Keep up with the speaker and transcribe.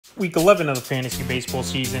Week 11 of the fantasy baseball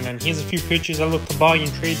season, and here's a few pitchers I look to buy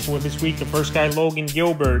and trade for this week. The first guy, Logan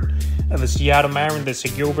Gilbert of the Seattle Mariners. So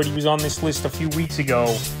Gilbert, he was on this list a few weeks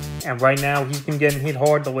ago, and right now he's been getting hit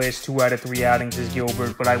hard the last 2 out of 3 outings as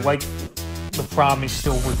Gilbert, but I like the promise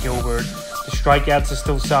still with Gilbert. The strikeouts are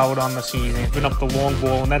still solid on the season. He's been up the long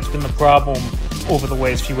ball, and that's been the problem over the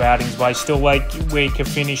last few outings, but I still like where he can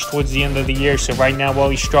finish towards the end of the year. So right now, while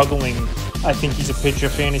he's struggling, I think he's a pitcher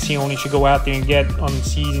fantasy owner should go out there and get on the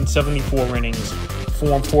season. 74 innings,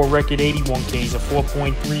 4-4 record, 81 Ks, a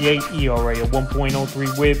 4.38 ERA, a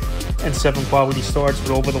 1.03 WHIP, and 7 quality starts. But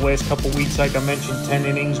over the last couple weeks, like I mentioned, 10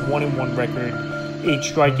 innings, 1-1 record, 8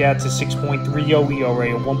 strikeouts, a 6.30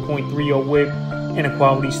 ERA, a 1.30 WHIP, and a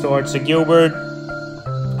quality start. So Gilbert,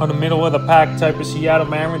 on the middle of the pack type of Seattle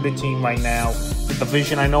Mariners team right now. The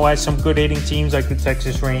division I know has some good hitting teams like the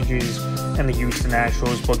Texas Rangers and the Houston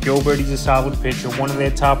Astros, but Gilbert, he's a solid pitcher, one of their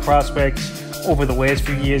top prospects over the last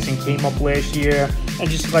few years, and came up last year. And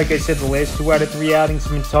just like I said, the last 2 out of 3 outings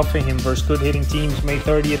have been tough for him versus good hitting teams. May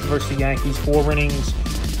 30th versus the Yankees, 4 innings,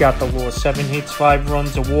 got the loss, 7 hits, 5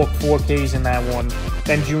 runs, a walk, 4 Ks in that one.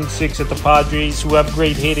 Then June 6th at the Padres, who have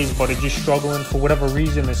great hitters but are just struggling for whatever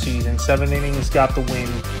reason this season. 7 innings, got the win,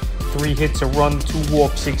 3 hits, a run, 2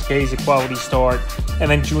 walks, 6 Ks, a quality start. And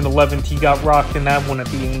then June 11th, he got rocked in that one at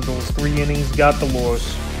the Angels. 3 innings, got the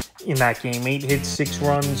loss in that game. 8 hits, 6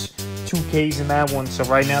 runs, 2 Ks in that one. So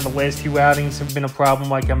right now, the last few outings have been a problem,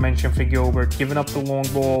 like I mentioned, for Gilbert. Giving up the long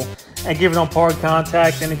ball and giving up hard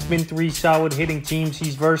contact. And it's been 3 solid hitting teams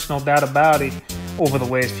he's versed, no doubt about it, over the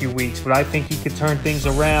last few weeks. But I think he could turn things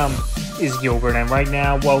around, is Gilbert. And right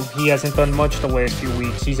now, well, he hasn't done much the last few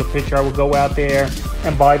weeks. He's a pitcher I would go out there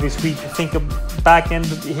and buy this week. I think a back-end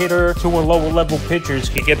hitter to a lower-level pitchers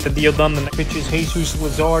could get the deal done. The pitcher's Jesus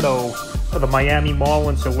Luzardo of the Miami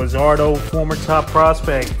Marlins. So Luzardo, former top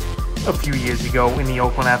prospect a few years ago in the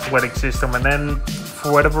Oakland Athletic system. And then,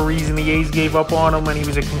 for whatever reason, the A's gave up on him, and he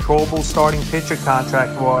was a controllable starting pitcher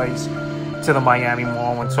contract-wise to the Miami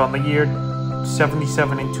Marlins. So on the year,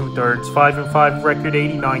 77 2/3, 5-5 record,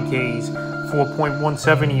 89 Ks,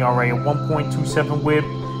 4.17 ERA, a 1.27 WHIP,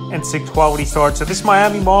 and 6 quality starts. So this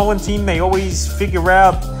Miami Marlins team, they always figure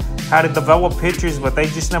out how to develop pitchers, but they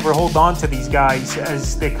just never hold on to these guys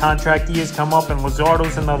as their contract years come up. And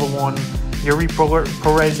Luzardo's another one. Yuri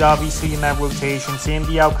Perez obviously in that rotation.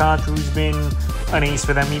 Sandy Alcantara, who's been an ace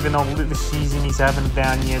for them, even though this season he's having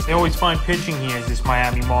down years. They always find pitching here as this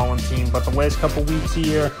Miami Marlins team, but the last couple weeks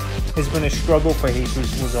here has been a struggle for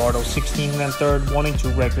Jesus Luzardo. 16 1/3,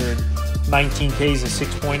 1-2 record, 19 Ks, a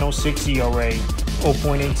 6.06 ERA,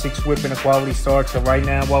 0.86 WHIP, and a quality start. So right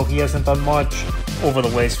now, while he hasn't done much over the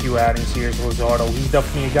last few outings, here's Luzardo. He's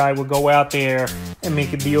definitely a guy we'll go out there and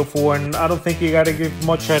make a deal for, and I don't think you got to give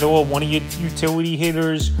much at all. One of your utility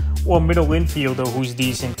hitters or middle infielder who's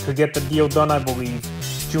decent could get the deal done, I believe.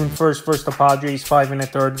 June 1st versus the Padres, 5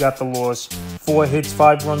 1/3, got the loss, 4 hits,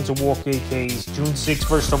 5 runs, a walk, 8 Ks. June 6th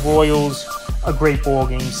versus the Royals, a great ball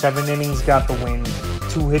game, 7 innings, got the win,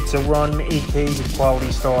 2 hits, a run, 8 Ks, a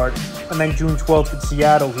quality start. And then June 12th at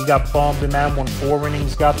Seattle, he got bombed in that one, 4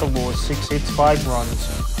 innings, got the loss, 6 hits, 5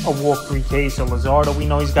 runs, a walk, 3 Ks. So Luzardo, we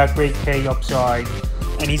know he's got great K upside,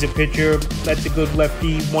 and he's a pitcher that's a good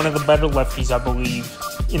lefty, one of the better lefties, I believe,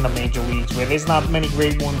 in the major leagues, where there's not many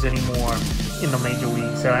great ones anymore in the major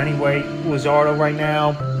leagues. So anyway, Luzardo right now,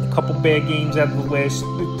 a couple bad games out of the last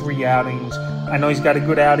 3 outings. I know he's got a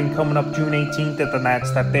good outing coming up June 18th at the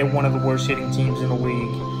Nats, that they're one of the worst hitting teams in the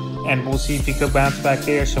league, and we'll see if he could bounce back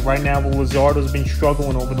there. So right now, Luzardo's been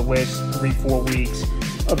struggling over the last 3-4 weeks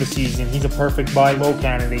of the season. He's a perfect buy low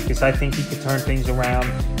candidate because I think he could turn things around.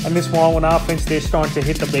 And this Marlin offense, they're starting to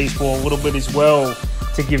hit the baseball a little bit as well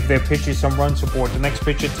to give their pitchers some run support. The next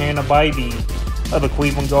pitcher, Tanner Bibee of the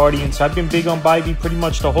Cleveland Guardians. I've been big on Bibee pretty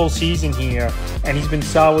much the whole season here, and he's been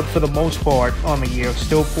solid for the most part on the year.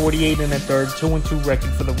 Still 48 1/3, 2-2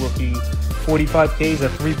 record for the rookie, 45 Ks, a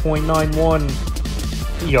 3.91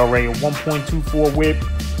 ERA, a 1.24 WHIP,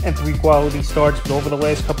 and 3 quality starts. But over the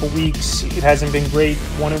last couple weeks, it hasn't been great.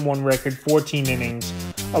 1-1 record, 14 innings,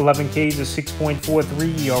 11 Ks, a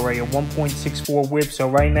 6.43 ERA, a 1.64 WHIP. So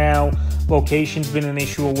right now, location's been an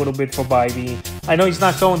issue a little bit for Bibee. I know he's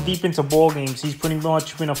not going deep into ball games. He's pretty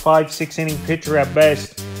much been a 5-6 inning pitcher at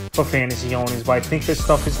best for fantasy owners, but I think this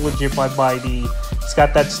stuff is legit by Bibee. He's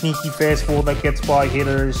got that sneaky fastball that gets by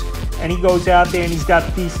hitters, and he goes out there and he's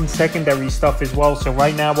got decent secondary stuff as well. So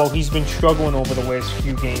right now, while he's been struggling over the last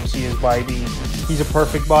few games, he is Bibee. He's a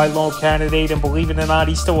perfect buy low candidate, and believe it or not,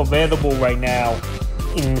 he's still available right now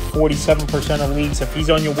in 47% of leagues. If he's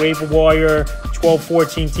on your waiver wire,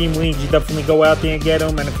 12-14 team leagues, you definitely go out there and get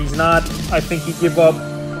him. And if he's not, I think you give up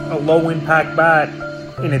a low impact bat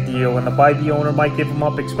in a deal, and the Bybee owner might give him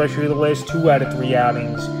up, especially the last 2 out of 3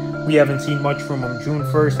 outings. We haven't seen much from him. June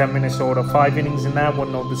 1st at Minnesota, 5 innings in that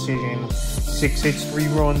one, no decision. 6 hits, 3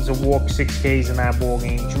 runs, a walk, 6 Ks in that ball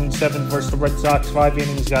game. June 7th versus the Red Sox, 5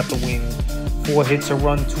 innings, got the win. 4 hits, a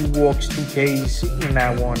run, 2 walks, 2 Ks in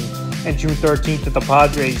that one. And June 13th at the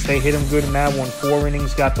Padres, they hit him good in that one. 4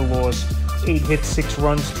 innings, got the loss. 8 hits, 6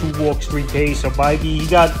 runs, 2 walks, 3 Ks. So Bybee, he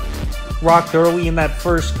got rocked early in that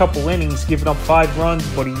first couple innings, giving up 5 runs,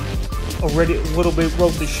 but he already a little bit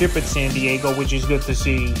wrote the ship at San Diego, which is good to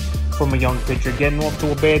see from a young pitcher. Getting off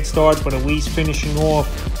to a bad start, but at least finishing off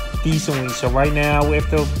decently. So right now,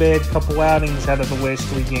 after a bad couple outings out of the last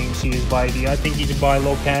 3 games, he is Bybee. I think he's a buy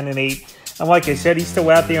low candidate. And like I said, he's still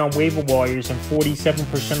out there on waiver wires in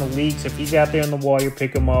 47% of leagues. If he's out there on the wire,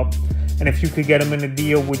 pick him up. And if you could get him in a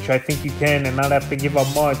deal, which I think you can, and not have to give up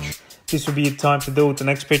much, this would be a time to do it. The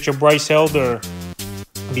next pitcher, Bryce Elder,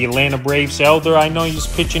 the Atlanta Braves. Elder, I know he's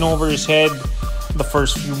pitching over his head the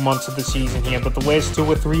first few months of the season here, but the last 2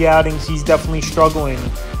 or 3 outings, he's definitely struggling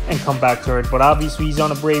and come back to it. But obviously, he's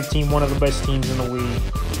on a Brave team, one of the best teams in the league.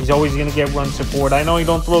 He's always going to get run support. I know he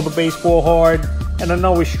don't throw the baseball hard, and I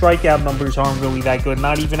know his strikeout numbers aren't really that good,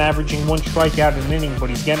 not even averaging 1 strikeout an inning, but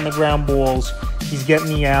he's getting the ground balls, he's getting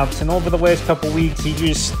the outs, and over the last couple weeks, he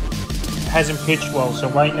just hasn't pitched well. So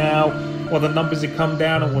right now, well, the numbers have come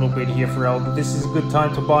down a little bit here for Elder. This is a good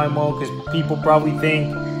time to buy him all because people probably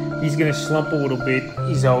think he's going to slump a little bit.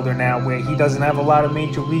 He's older now, where he doesn't have a lot of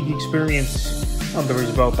major league experience under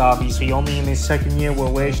his belt, obviously. Only in his second year,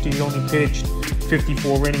 well, last year he only pitched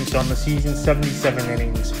 54 innings on the season, 77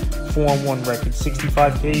 innings, 4-1 record,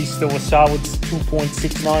 65 Ks, still a solid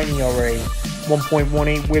 2.69 ERA,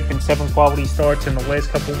 1.18 whip, and 7 quality starts in the last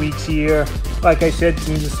couple weeks here. Like I said,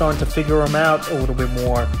 teams are starting to figure him out a little bit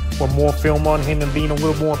more, with more film on him and being a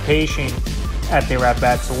little more patient at their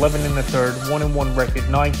at-bats. 11 in the third, 1-1 record,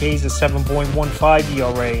 9 Ks, a 7.15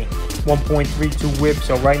 ERA, 1.32 whip.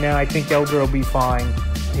 So right now, I think Elder will be fine.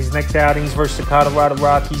 His next outings versus the Colorado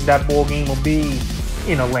Rockies, that ball game will be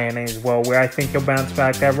in Atlanta as well, where I think he'll bounce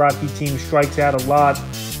back. That Rocky team strikes out a lot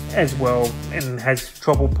as well and has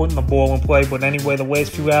trouble putting the ball in play. But anyway, the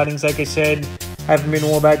last few outings, like I said, haven't been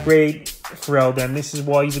all that great for Elder, and this is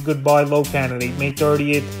why he's a good buy low candidate. May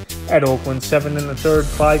 30th at Oakland, 7 in the third,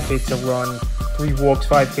 5 hits, a run, 3 walks,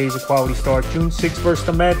 5 Ks, a quality start. June 6th versus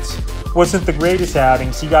the Mets wasn't the greatest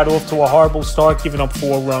outings. He got off to a horrible start, giving up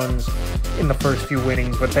 4 runs in the first few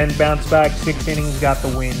innings, but then bounced back, 6 innings, got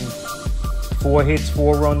the win. 4 hits,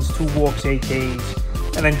 4 runs, 2 walks, 8 Ks.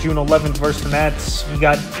 And then June 11th versus the Nats, he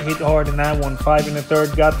got hit hard in that one. 5 in the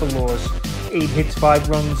third, got the loss. 8 hits, 5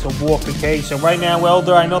 runs, a walk, a K. So right now,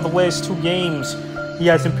 Elder, I know the last 2 games, he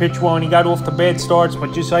hasn't pitched well and he got off to bad starts,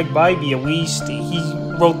 but just like Bybee, at least he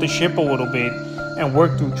wrote the ship a little bit and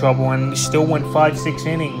worked through trouble and still went 5-6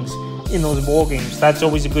 innings in those ball games. That's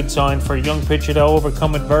always a good sign for a young pitcher to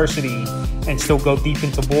overcome adversity and still go deep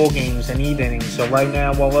into ball games and eat innings. So right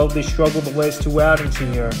now, while Elder struggled the last 2 outings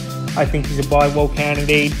here, I think he's a buy low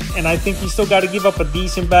candidate, and I think he's still got to give up a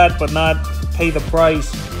decent bat but not pay the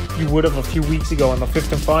price you would have a few weeks ago. And the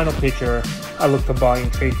 5th and final pitcher I look to buy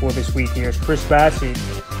and trade for this week here is Chris Bassitt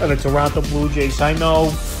of the Toronto Blue Jays. I know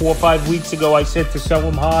 4 or 5 weeks ago I said to sell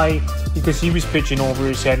him high because he was pitching over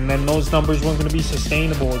his head, and then those numbers weren't going to be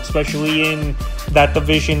sustainable, especially in that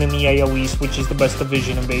division in the AL East, which is the best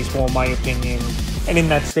division in baseball in my opinion, and in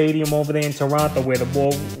that stadium over there in Toronto where the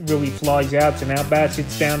ball really flies out. So now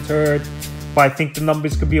Bassitt's down to earth, but I think the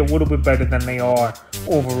numbers could be a little bit better than they are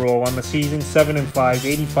overall on the season. 7-5,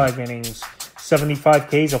 85 innings, 75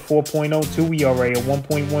 Ks, a 4.02 ERA, a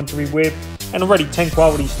 1.13 whip, and already 10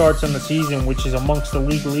 quality starts on the season, which is amongst the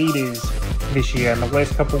league leaders this year. In the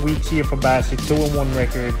last couple weeks here for Bassitt, 2-1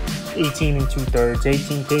 record, 18 2/3,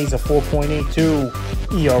 18 Ks, a 4.82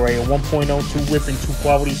 ERA, a 1.02 whip, and 2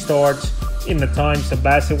 quality starts in the time. So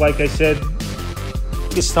Bassitt, like I said,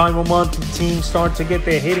 this time of month, the teams start to get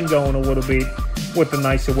their hitting going a little bit with the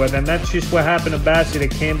nicer weather, and that's just what happened to Bassitt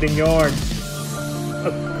at Camden Yards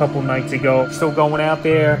a couple nights ago. Still going out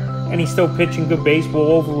there, and he's still pitching good baseball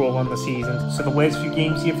overall on the season. So the last few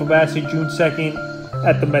games here for Bassitt, June 2nd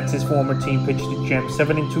at the Mets' former team, pitched to Gem,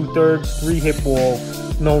 7 2/3, 3 hit ball,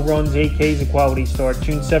 no runs, 8 Ks, a quality start.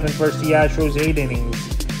 June 7th versus the Astros, 8 innings,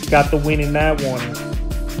 got the win in that one.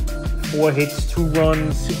 4 hits, 2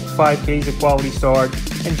 runs, 5 Ks, a quality start.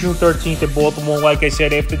 And June 13th at Baltimore, like I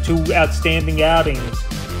said, after 2 outstanding outings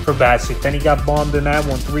for Bassitt. Then he got bombed in that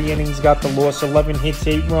one. 3 innings, got the loss, 11 hits,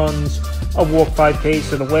 8 runs, a walk, 5 Ks.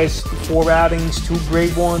 So the last 4 outings, 2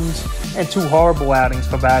 great ones and 2 horrible outings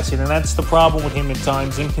for Bassitt. And that's the problem with him at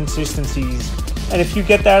times, inconsistencies. And if you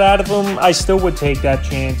get that out of him, I still would take that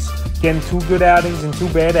chance getting 2 good outings and 2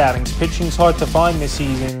 bad outings. Pitching's hard to find this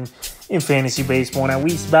season in fantasy baseball. Now,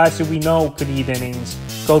 Weiss Bassett, we know, could eat innings,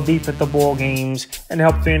 go deep at the ball games, and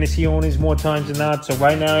help fantasy owners more times than not. So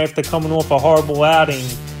right now, after coming off a horrible outing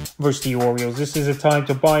versus the Orioles, this is a time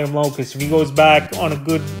to buy him low, because if he goes back on a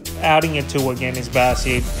good outing or 2 again as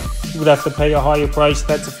Bassett, you would have to pay a higher price.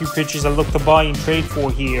 That's a few pitchers I look to buy and trade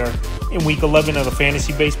for here in Week 11 of the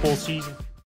fantasy baseball season.